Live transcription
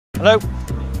Hello?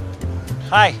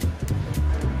 Hi.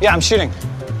 Yeah, I'm shooting.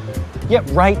 Yeah,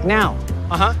 right now.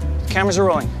 Uh-huh. Cameras are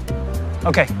rolling.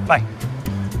 Okay, bye.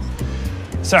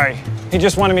 Sorry, he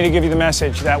just wanted me to give you the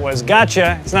message. That was,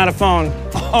 gotcha, it's not a phone.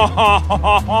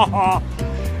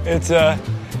 It's a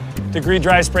degree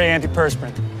dry spray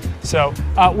antiperspirant. So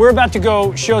we're about to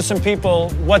go show some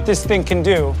people what this thing can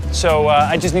do. So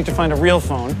I just need to find a real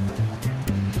phone.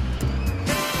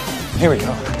 Here we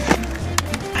go.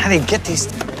 How do you get these?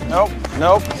 Nope,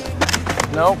 nope,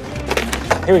 nope.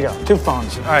 Here we go, 2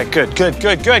 phones. All right, good. Hi,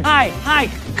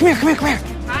 come here.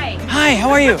 Hi. Hi, how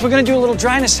are you? We're gonna do a little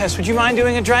dryness test. Would you mind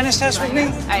doing a dryness test with me?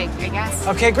 I guess.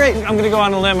 Okay, great. I'm gonna go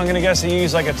on a limb. I'm gonna guess that you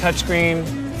use like a touchscreen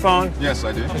phone. Yes,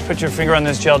 I do. Just put your finger on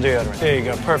this gel deodorant. There you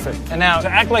go, perfect. And now, to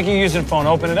act like you're using a phone,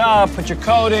 open it up, put your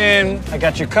code in. I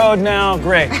got your code now,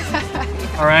 great.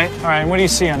 All right, what do you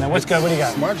see on there? What's good, what do you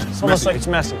got? Smudge. It's Almost messy. like it's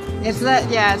messy.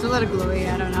 Yeah, it's a little gluey.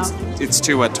 I don't know. It's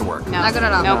too wet to work. No, not good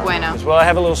at all. No bueno. Well, I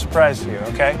have a little surprise for you,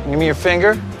 okay? Give me your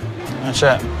finger. That's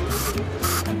that.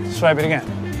 Swipe it again.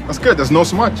 That's good. There's no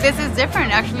smudge. This is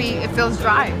different. Actually, it feels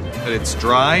dry. But it's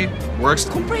dry, works.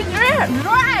 Complete dry.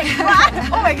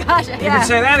 Oh my gosh. You can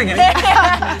say that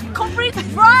again. Complete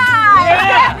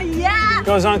dry. Yeah.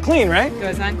 Goes on clean, right?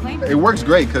 Goes on clean. It works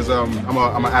great because I'm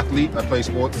an athlete. I play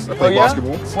sports. I play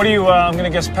basketball. What are you, I'm gonna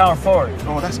guess power forward.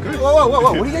 Oh, that's good. Whoa.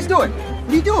 What are you guys doing?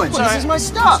 What are you doing? Sorry. This is my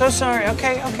stuff. So sorry,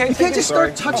 okay. You can't just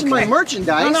start touching my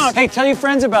merchandise. No. Hey, tell your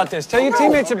friends about this. Tell your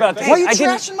teammates about this. Why are you I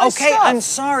didn't. trashing my Okay, stuff? I'm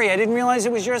sorry. I didn't realize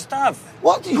it was your stuff.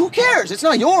 Well, who cares? It's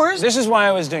not yours. This is why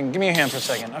I was doing. Give me your hand for a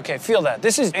second. Okay, feel that.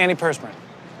 This is antiperspirant.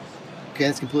 Okay,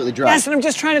 it's completely dry. Yes, and I'm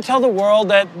just trying to tell the world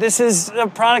that this is a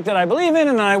product that I believe in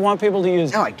and I want people to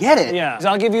use. No, I get it. Yeah. So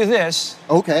I'll give you this.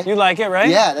 Okay. You like it, right?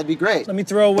 Yeah, that'd be great. Let me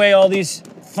throw away all these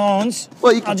phones.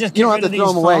 Well, I'll just you get don't rid have to of throw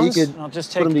these them away. You phones. could I'll just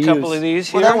put take them a to couple use. of these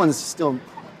here. Well, that one's still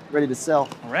ready to sell.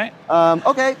 All right.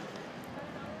 Okay.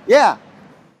 Yeah.